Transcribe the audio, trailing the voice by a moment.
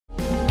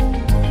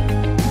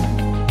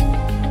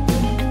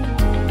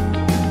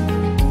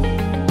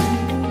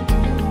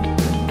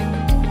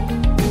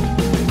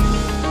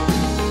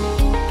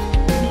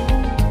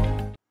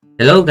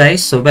Hello guys!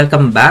 So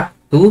welcome back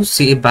to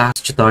Segui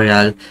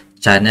tutorial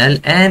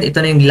channel, and ito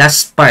na yung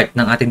last part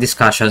ng ating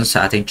discussion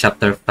sa ating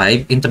chapter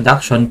 5,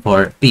 Introduction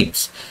for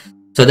Beams.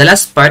 So the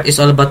last part is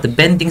all about the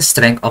bending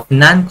strength of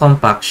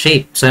non-compact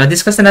shape. So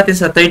na-discuss na natin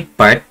sa third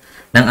part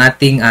ng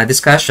ating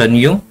discussion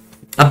yung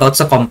about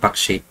sa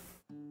compact shape.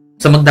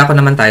 So magdako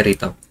naman tayo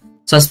rito.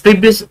 So as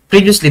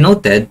previously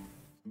noted,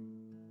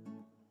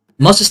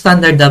 most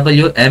standard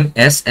W, M,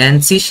 S,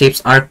 and C shapes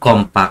are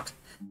compact.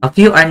 A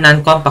few are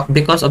non-compact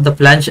because of the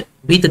flange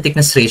width to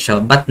thickness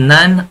ratio, but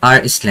none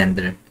are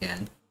slender.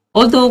 Ayan.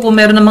 Although kung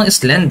meron namang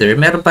slender,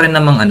 meron pa rin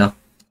namang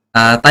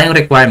tayong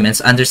requirements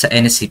under sa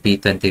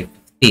NSCP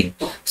 2015.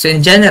 So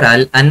in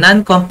general, a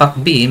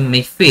non-compact beam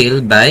may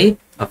fail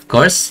by, of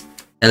course,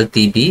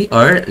 LTB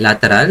or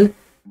lateral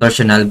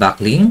torsional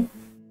buckling,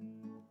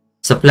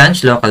 sa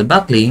flange local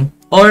buckling,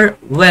 or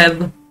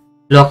web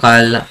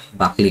local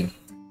buckling.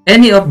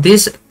 Any of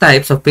these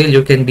types of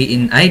failure can be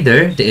in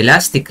either the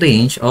elastic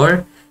range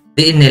or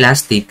the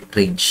inelastic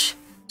range.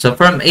 So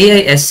from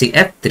AISC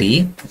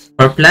F3,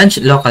 for flange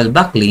local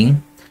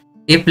buckling,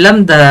 if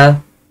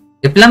lambda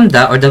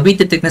or the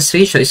width to thickness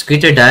ratio is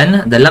greater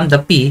than the lambda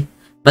P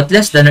but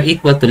less than or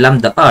equal to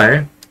lambda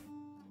R,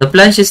 the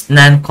flange is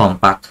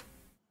non-compact.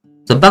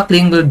 So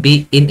buckling will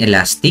be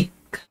inelastic,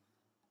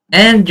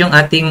 and yung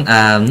ating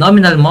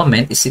nominal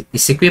moment is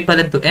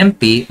equivalent to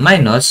MP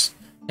minus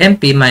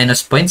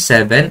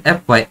 0.7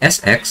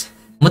 FYSX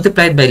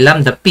multiplied by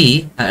lambda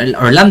P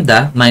or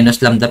lambda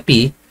minus lambda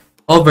P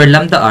over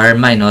lambda R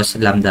minus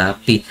lambda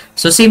P.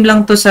 So same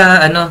lang to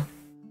sa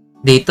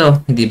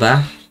dito, hindi ba?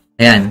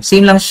 Ayan,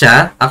 same lang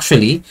siya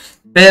actually,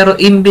 pero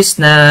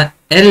imbis na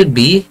LB,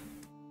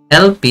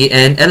 LP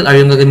and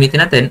LR yung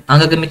gagamitin natin,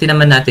 ang gagamitin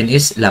naman natin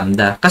is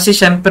lambda. Kasi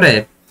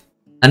syempre,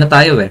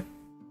 tayo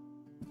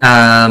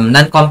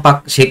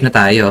non-compact shape na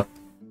tayo.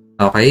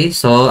 Okay?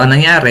 So anong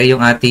nangyari,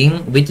 yung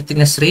ating width to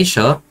thickness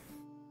ratio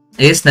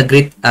is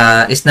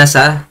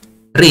nasa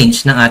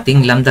range ng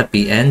ating lambda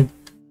P and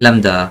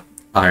lambda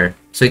R.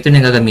 So ito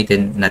yung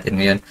gagamitin natin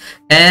ngayon.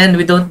 And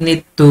we don't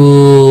need to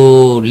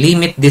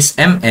limit this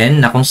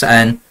MN na kung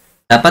saan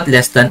dapat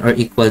less than or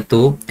equal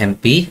to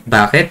MP.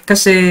 Bakit?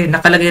 Kasi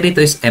nakalagay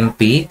rito is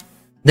MP,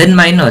 then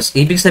minus.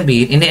 Ibig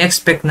sabihin,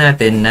 ini-expect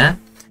natin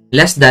na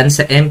less than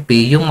sa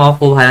MP yung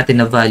makukuha natin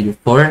na value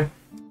for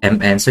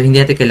MN. So hindi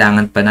natin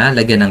kailangan pa na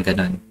lagyan ng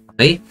ganun.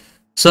 Okay?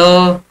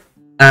 So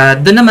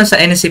doon naman sa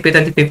NSCP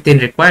 2015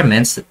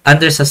 requirements,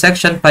 under sa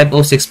section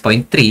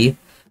 506.3,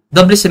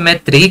 double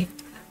symmetric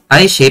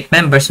I-shaped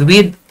members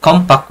with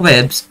compact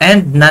webs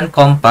and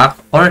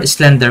non-compact or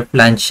slender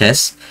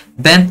flanges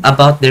bent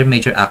about their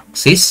major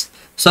axis.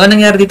 So, anong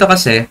nangyari dito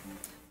kasi,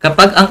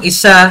 kapag ang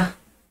isa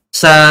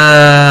sa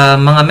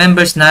mga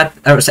members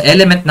or sa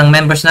element ng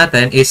members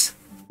natin is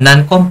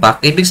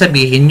non-compact, ibig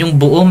sabihin, yung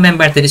buong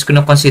member natin is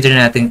consider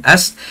natin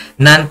as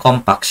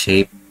non-compact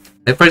shape.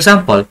 Like for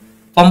example,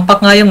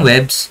 compact nga yung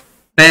webs,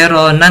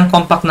 pero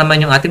non-compact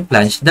naman yung ating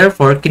flange.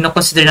 Therefore,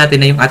 kinoconsider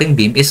natin na yung ating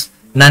beam is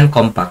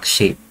non-compact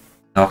shape.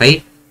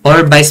 Okay?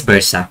 Or vice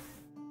versa.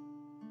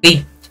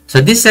 Okay. So,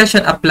 this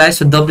section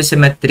applies to double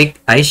symmetric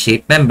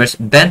I-shaped members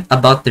bent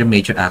about their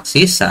major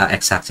axis, sa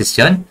x-axis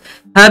yun,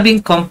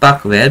 having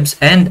compact webs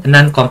and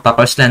non-compact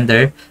or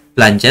slender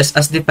flanges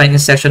as defined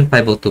in section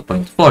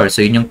 502.4.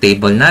 So, yun yung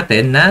table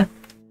natin na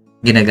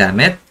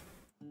ginagamit.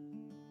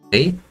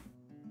 Okay?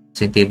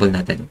 So, yung table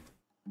natin.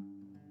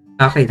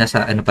 Okay,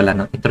 nasa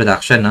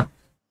introduction, no?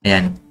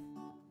 Ayan.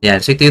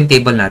 Ayan, so ito yung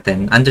table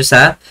natin under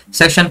sa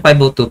section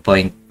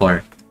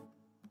 502.4.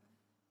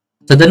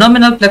 So the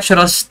nominal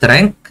flexural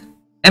strength,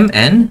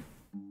 Mn,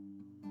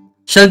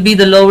 shall be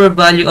the lower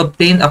value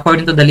obtained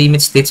according to the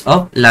limit states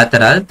of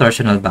lateral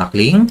torsional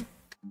buckling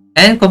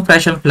and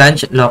compression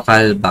flange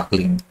local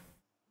buckling.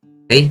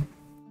 Okay?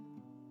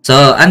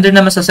 So under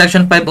naman sa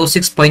section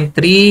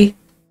 506.3.1,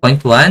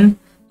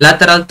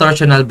 lateral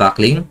torsional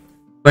buckling.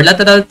 For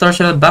lateral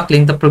torsional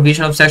buckling, the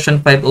provision of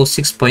section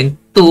 506.2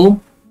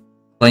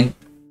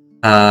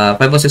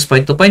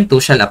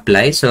 shall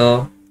apply.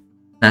 So,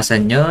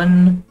 nasan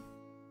yun?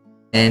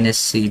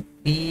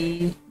 NSCP.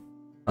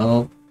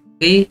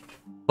 Okay.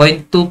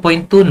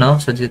 0.2.2, no?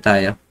 So, dito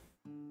tayo.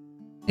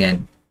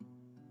 Ayan.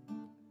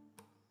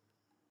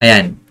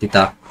 Ayan,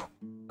 dito.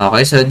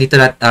 Okay, so dito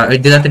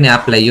natin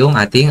i-apply yung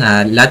ating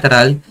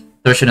lateral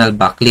torsional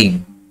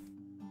buckling.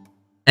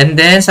 And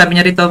then, sabi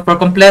niya rito, for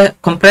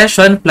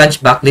compression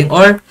flange buckling,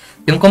 or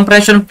yung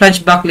compression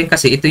flange buckling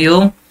kasi, ito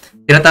yung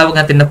tinatawag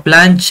natin na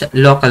flange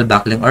local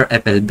buckling or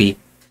FLB.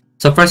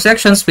 So, for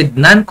sections with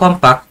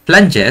non-compact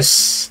flanges,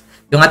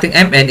 yung ating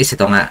MN is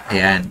ito nga.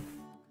 Ayan.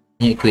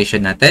 Yung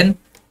equation natin.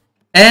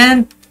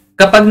 And,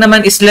 kapag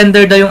naman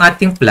slender daw yung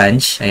ating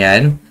flange,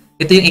 ayan,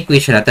 ito yung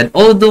equation natin.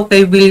 Although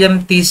kay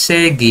William T.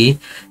 Segui,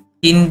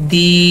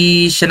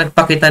 hindi siya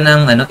nagpakita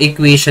ng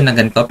equation na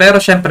ganito. Pero,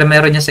 syempre,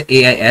 meron niya sa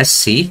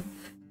AISC.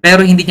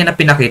 Pero hindi niya na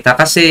pinakita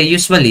kasi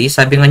usually,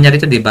 sabi nga niya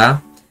rito, di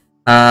ba?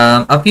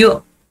 A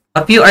few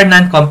are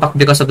non-compact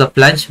because of the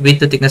flange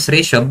width to thickness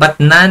ratio, but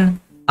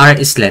none are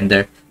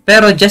slender.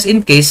 Pero just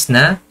in case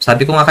na,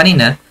 sabi ko nga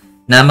kanina,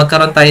 na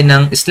magkaroon tayo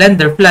ng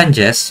slender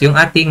flanges, yung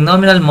ating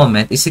nominal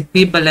moment is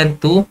equivalent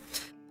to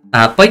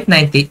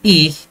 0.90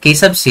 E K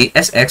sub C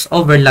Sx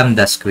over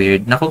lambda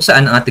squared, na kung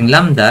saan ang ating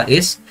lambda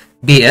is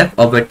Bf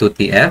over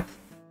 2Tf.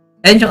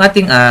 And yung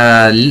ating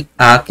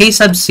K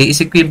sub C is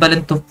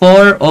equivalent to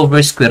 4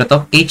 over square root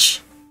of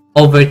H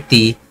over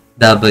Tw.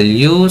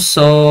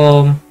 So,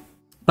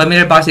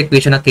 familiar ba kasi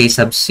equation ng K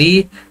sub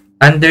C?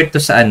 Under to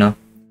sa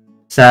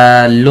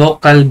sa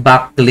local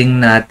buckling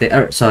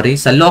natin,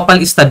 sa local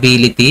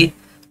stability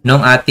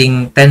ng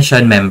ating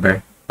tension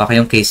member. Okay,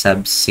 yung K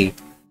sub C.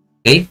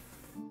 Okay?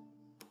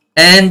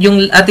 And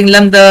yung ating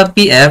lambda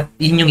PF,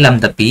 yun yung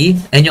lambda P.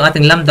 And yung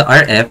ating lambda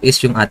RF is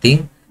yung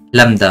ating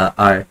lambda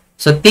R.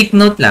 So, take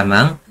note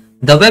lamang,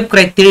 the web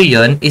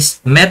criterion is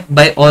met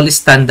by all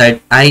standard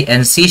I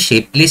and C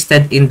shape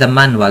listed in the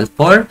manual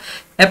for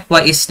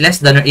Fy is less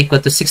than or equal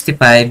to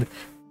 65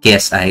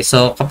 KSI.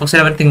 So, kapag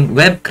sinabi natin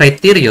web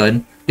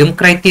criterion, yung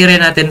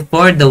criteria natin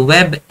for the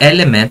web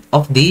element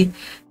of the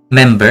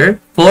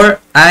member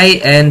for I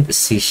and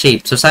C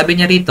shape. So, sabi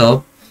niya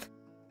rito,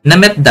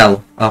 na-met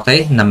daw.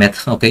 Okay? Na-met.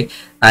 Okay?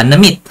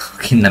 Na-meet.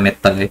 Okay, na-met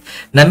pala.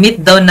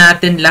 Na-meet daw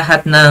natin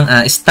lahat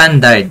ng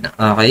standard.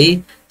 Okay?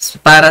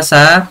 Para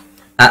sa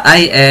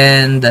I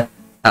and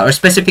or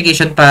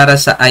specification para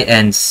sa I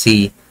and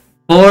C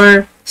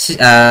for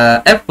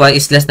Fy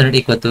is less than or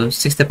equal to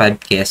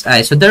 65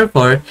 KSI. So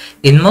therefore,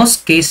 in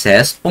most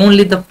cases,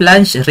 only the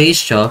flange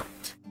ratio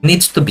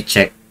needs to be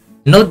checked.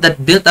 Note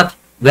that built-up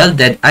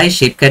welded I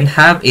shape can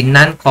have a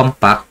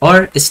non-compact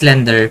or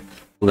slender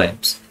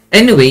webs.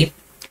 Anyway,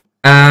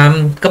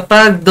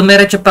 kapag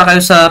dumiretso pa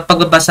kayo sa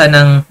pagbabasa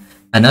ng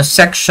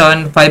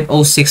section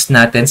 506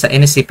 natin sa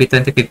NSCP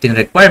 2015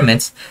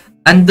 requirements,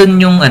 andun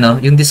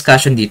yung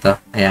discussion dito.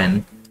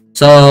 Ayan.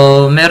 So,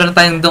 meron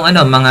tayong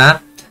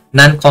mga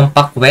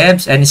non-compact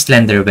webs and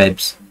slender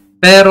webs.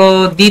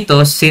 Pero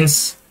dito,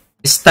 since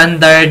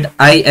standard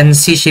I and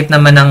C shape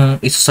naman ang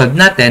isosolve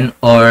natin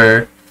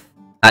or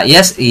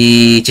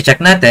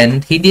i-check natin,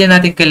 hindi na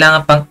natin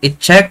kailangan pang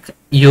i-check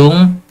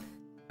yung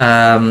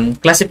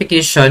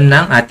classification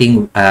ng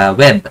ating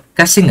web.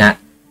 Kasi nga,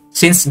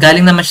 since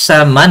galing naman siya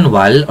sa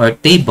manual or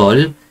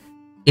table,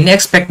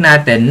 ini-expect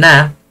natin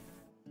na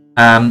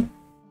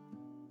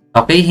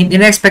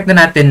ini-expect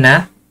na natin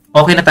na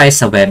okay na tayo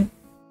sa web.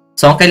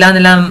 So, ang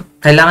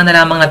kailangan na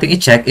lamang natin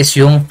i-check is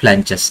yung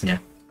flanges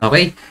niya.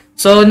 Okay?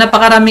 So,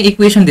 napakaraming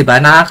equation, di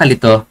ba?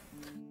 Nakakalito.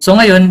 So,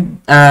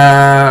 ngayon,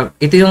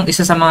 ito yung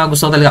isa sa mga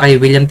gusto ko talaga kay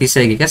William T.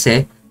 Segui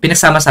kasi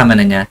pinagsama-sama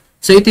na niya.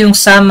 So, ito yung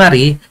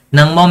summary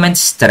ng moment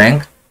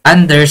strength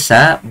under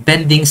sa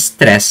bending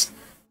stress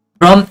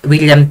from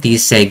William T.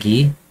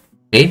 Segui.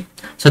 Okay?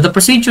 So, the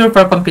procedure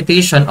for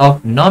computation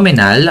of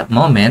nominal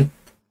moment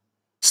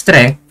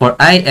strength for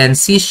I and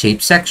C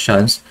shape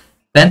sections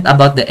bent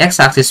about the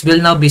x-axis will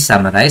now be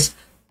summarized.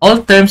 All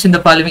terms in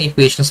the following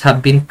equations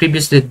have been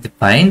previously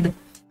defined,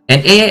 and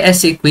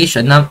AISC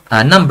equation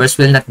numbers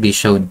will not be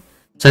shown.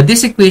 So,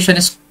 this equation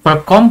is for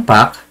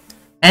compact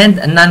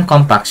and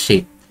non-compact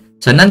shape.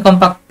 So,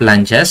 non-compact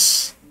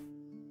flanges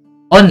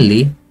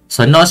only.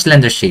 So, no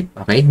slender shape.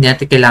 Okay? Hindi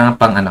natin kailangan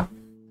pang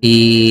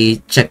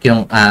i-check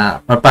yung,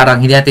 or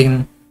parang hindi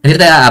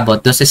tayo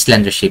aabot doon sa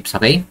slender shapes.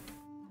 Okay?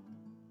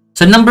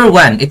 So, number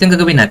 1, ito yung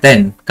gagawin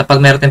natin. Kapag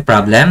meron tayong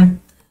problem,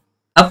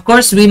 of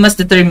course, we must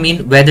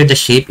determine whether the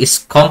shape is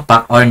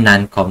compact or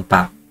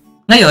non-compact.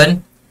 Ngayon,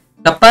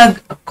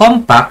 kapag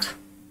compact,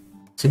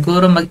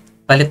 siguro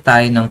magpalit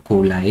tayo ng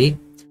kulay.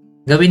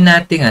 Gawin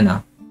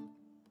natin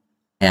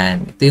ayan,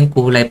 ito yung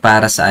kulay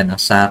para sa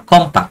sa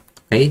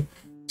compact. Okay?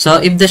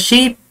 So, if the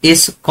shape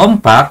is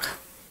compact,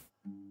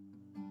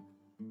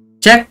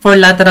 check for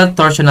lateral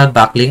torsional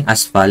buckling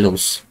as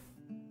follows.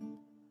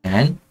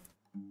 Ayan.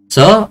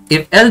 So,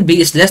 if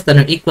LB is less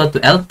than or equal to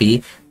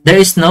LP, there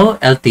is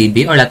no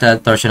LTB or lateral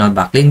torsional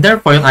buckling.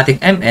 Therefore, yung ating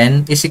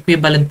MN is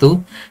equivalent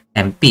to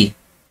MP.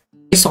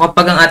 So,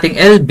 kapag ang ating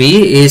LB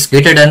is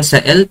greater than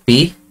sa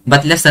LP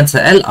but less than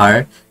sa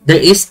LR, there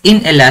is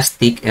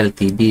inelastic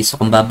LTB. So,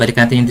 kung babalik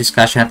natin yung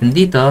discussion natin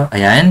dito,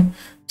 ayan.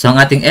 So, ang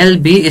ating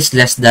LB is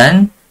less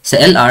than sa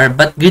LR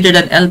but greater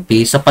than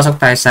LP. So, pasok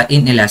tayo sa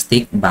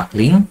inelastic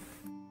buckling.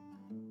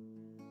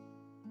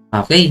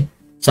 Okay.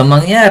 So,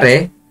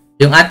 mangyari,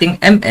 yung ating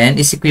MN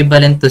is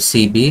equivalent to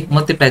CB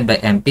multiplied by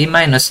MP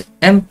minus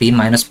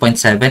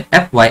 0.7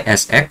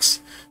 FYSX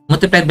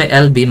multiplied by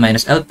LB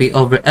minus LP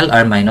over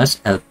LR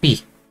minus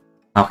LP.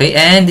 Okay,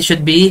 and it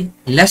should be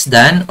less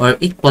than or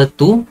equal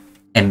to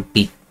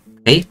MP.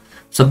 Okay,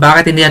 so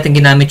bakit hindi natin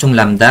ginamit yung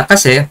lambda?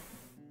 Kasi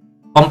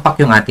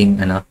compact yung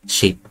ating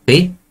shape.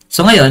 Okay,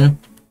 so ngayon,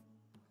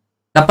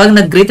 kapag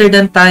nag-greater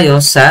than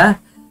tayo sa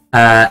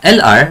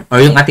LR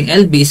or yung ating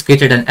LB is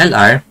greater than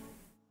LR,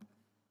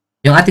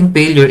 yung ating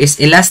failure is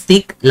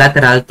elastic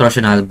lateral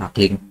torsional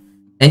buckling.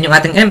 And yung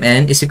ating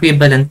MN is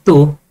equivalent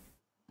to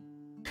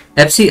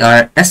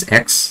FCR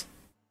SX.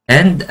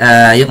 And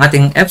yung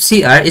ating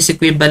FCR is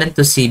equivalent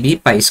to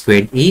CB pi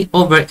squared E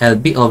over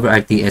LB over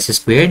RTS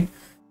squared.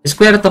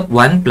 Square root of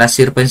 1 plus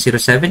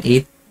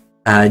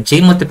 0.078 J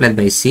multiplied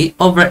by C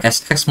over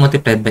SX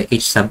multiplied by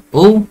H sub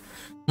O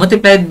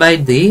multiplied by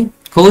the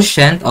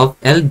quotient of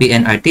LB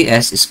and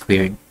RTS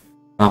squared.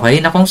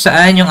 Okay, na kung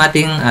saan yung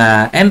ating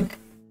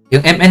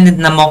yung MN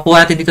na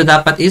makukuha natin dito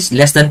dapat is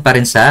less than pa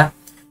rin sa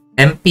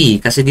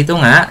MP. Kasi dito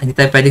nga, hindi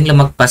tayo pwedeng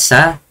lumagpas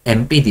sa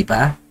MP, di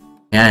ba?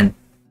 Yan.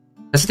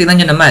 Kasi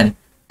tingnan nyo naman,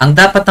 ang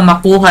dapat na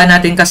makuha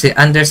natin kasi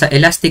under sa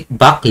elastic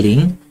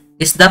buckling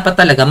is dapat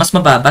talaga mas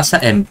mababa sa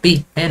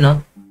MP. Ayan, no?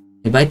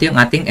 Diba? Ito yung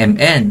ating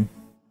MN.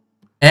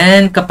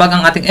 And kapag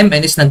ang ating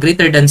MN is na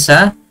greater than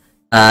sa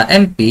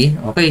MP,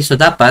 okay, so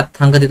dapat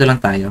hanggang dito lang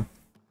tayo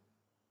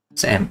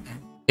sa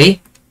MN. Okay?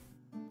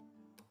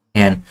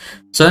 Ayan.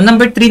 So,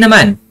 number 3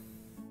 naman.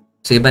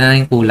 So, iba na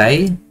yung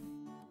kulay.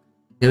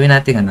 Gawin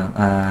natin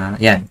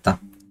yan, ito.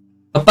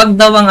 Kapag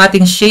daw ang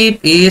ating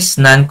shape is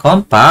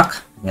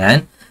non-compact,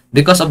 yan,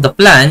 because of the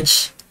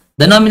flange,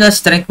 the nominal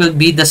strength will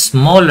be the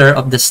smaller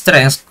of the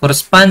strengths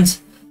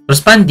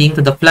corresponding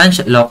to the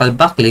flange local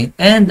buckling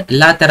and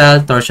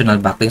lateral torsional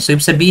buckling. So,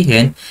 ibig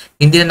sabihin,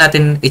 hindi na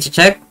natin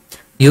i-check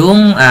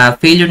yung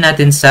failure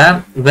natin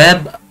sa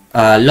web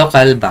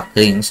local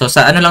buckling. So,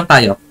 sa ano lang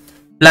tayo?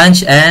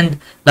 Flange and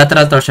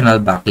lateral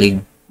torsional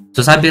buckling. So,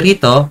 sabi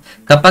rito,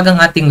 kapag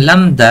ang ating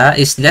lambda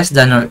is less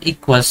than or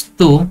equals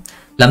to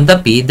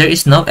lambda P, there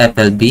is no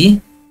FLB.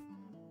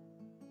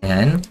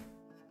 Ayan.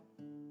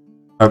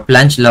 Or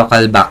flange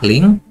local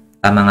buckling.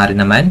 Tama nga rin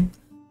naman.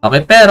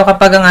 Okay, pero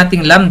kapag ang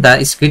ating lambda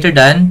is greater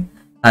than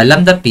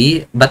lambda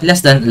P but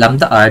less than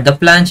lambda R, the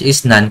flange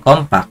is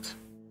non-compact.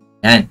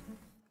 Ayan.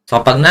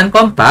 So, kapag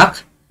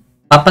non-compact,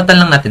 papatan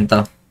lang natin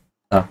to.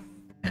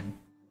 Ayan.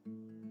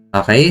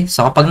 Okay,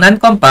 so kapag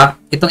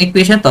non-compact, itong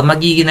equation to,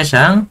 magiging na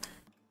siyang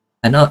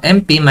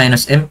MP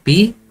minus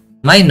MP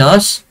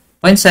minus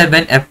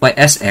 0.7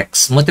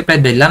 FYSX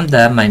multiplied by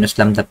lambda minus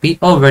lambda P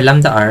over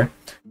lambda R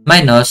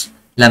minus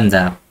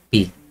lambda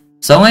P.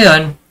 So,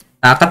 ngayon,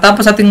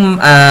 katapos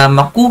ating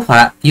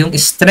makuha yung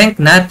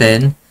strength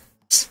natin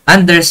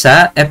under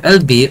sa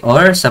FLB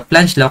or sa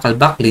flange local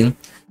buckling,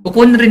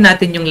 kukunin rin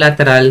natin yung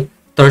lateral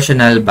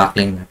torsional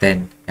buckling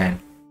natin. Yan.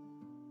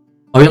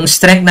 O yung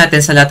strength natin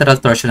sa lateral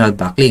torsional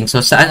buckling.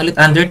 So, saan ulit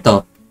under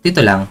to?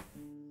 Dito lang.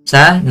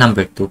 Sa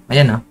number 2.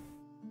 Ayan, o.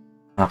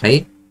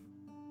 Okay?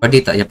 Or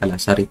dito, ayan pala,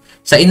 sorry.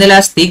 Sa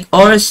inelastic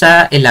or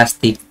sa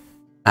elastic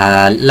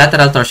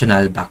lateral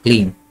torsional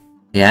buckling.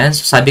 Ayan.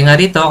 So, sabi nga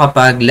rito,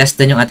 kapag less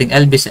than yung ating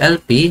LB sa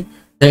LP,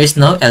 there is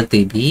no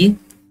LTB.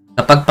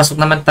 Kapag pasok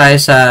naman tayo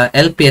sa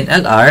LP and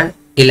LR,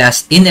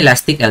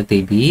 inelastic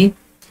LTB.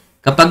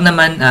 Kapag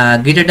naman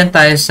greater than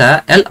tayo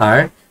sa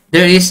LR,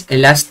 there is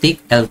elastic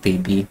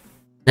LTB.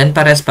 Then,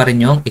 pares pa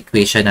rin yung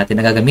equation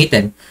natin na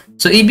gagamitin.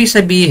 So, ibig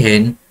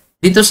sabihin,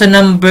 dito sa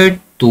number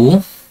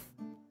 2,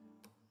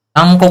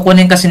 ang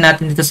kukunin kasi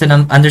natin dito sa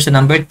under sa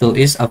number 2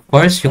 is, of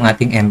course, yung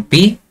ating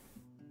MP.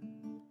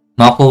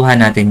 Makukuha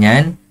natin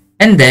yan.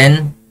 And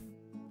then,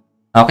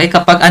 okay,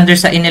 kapag under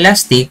sa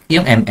inelastic,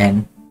 yung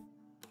MN.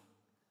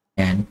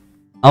 Yan.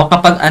 O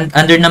kapag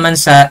under naman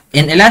sa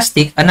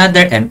inelastic,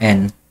 another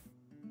MN.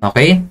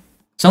 Okay?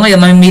 So, ngayon,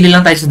 mamimili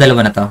lang tayo sa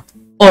dalawa na to.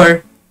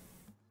 Or,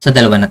 sa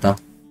dalawa na to.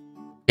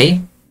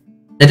 Okay?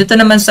 Dito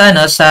naman sa,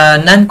 sa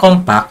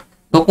non-compact,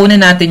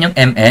 kukunin natin yung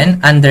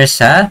MN under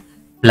sa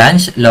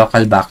flange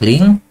local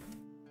buckling.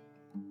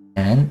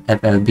 Yan,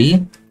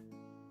 FLB.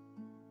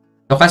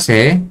 So,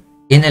 kasi,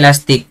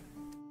 inelastic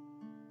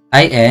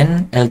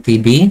IN,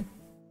 LTB.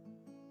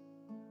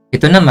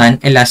 Ito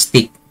naman,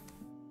 elastic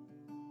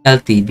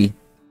LTB.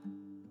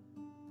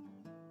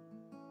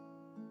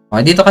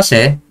 Okay, dito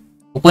kasi,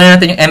 kukunin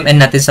natin yung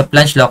MN natin sa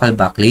flange local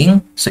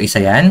buckling. So, isa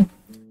yan.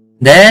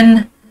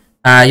 Then,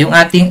 yung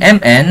ating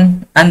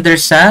MN under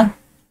sa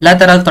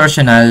lateral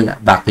torsional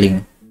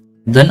buckling.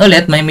 Doon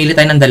ulit, may mili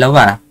tayo ng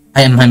dalawa.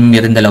 Ay, may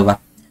rin dalawa.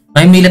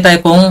 May mili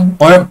tayo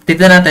or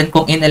titignan natin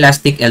kung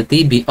inelastic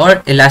LTB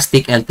or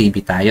elastic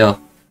LTB tayo.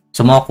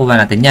 So, makukuha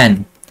natin yan.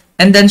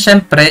 And then,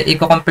 syempre,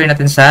 i-compare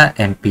natin sa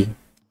MP.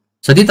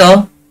 So, dito,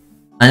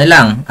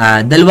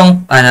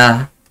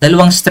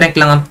 dalawang strength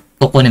lang ang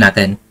kukunin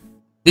natin.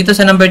 Dito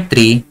sa number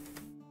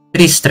 3,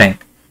 3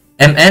 strength.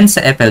 MN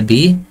sa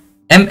FLB,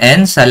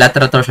 MN sa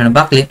lateral torsional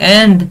buckling,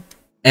 and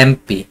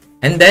MP.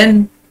 And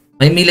then,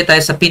 may mili tayo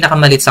sa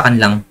pinakamalit sa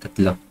kanilang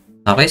tatlo.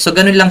 Okay? So,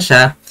 ganun lang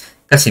siya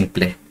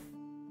kasimple.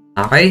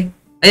 Okay?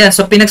 Ayan.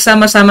 So,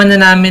 pinagsama-sama na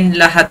namin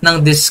lahat ng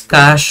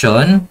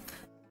discussion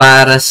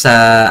para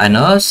sa,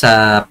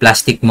 sa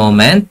plastic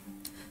moment,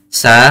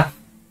 sa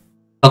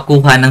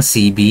pagkuha ng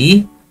CB,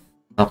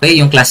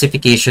 okay? Yung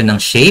classification ng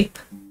shape,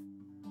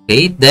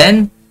 okay?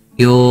 Then,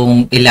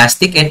 yung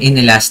elastic and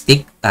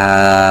inelastic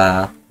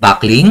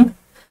buckling,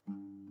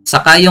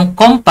 saka yung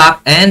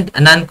compact and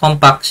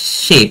non-compact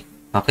shape.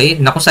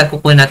 Okay? Na kung saan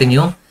kukunin natin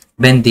yung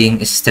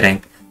bending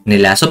strength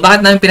nila. So,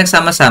 bakit namin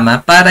pinagsama-sama?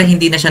 Para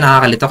hindi na siya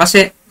nakakalito.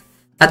 Kasi,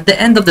 at the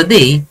end of the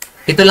day,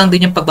 ito lang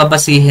din yung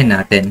pagbabasihin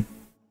natin.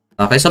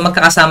 Okay? So,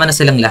 magkakasama na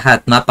silang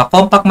lahat.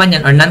 Mapa-compact man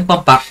yan or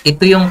non-compact,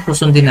 ito yung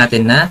susundin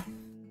natin na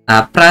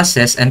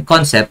process and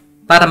concept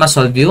para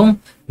ma-solve yung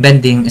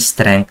bending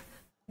strength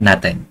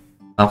natin.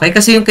 Okay,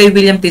 kasi yung kay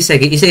William T.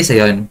 Segui, isa-isa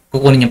yun.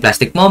 Kukunin yung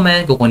plastic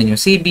moment, kukunin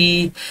yung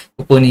CB,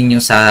 kukunin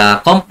yung sa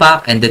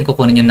compact, and then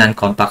kukunin yung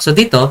non-compact. So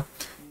dito,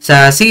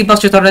 sa Segui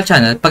Box Tutorial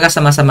Channel,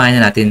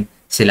 pagkasama-samahin na natin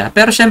sila.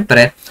 Pero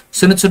syempre,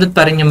 sunod-sunod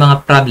pa rin yung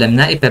mga problem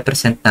na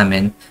ipepresent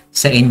namin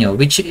sa inyo,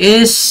 which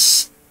is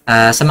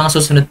sa mga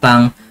susunod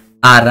pang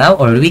araw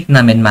or week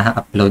namin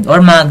ma-upload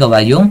or magawa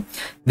yung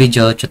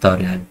video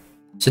tutorial.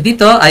 So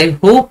dito, I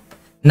hope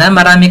na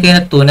marami kayo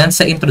natutunan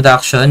sa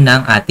introduction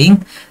ng ating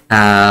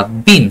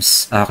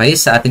beams, okay,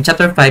 sa ating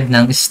chapter 5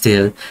 ng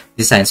steel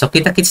design. So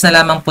kita-kits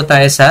na lamang po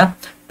tayo sa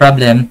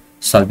problem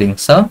solving.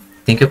 So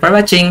thank you for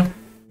watching.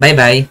 Bye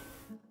bye.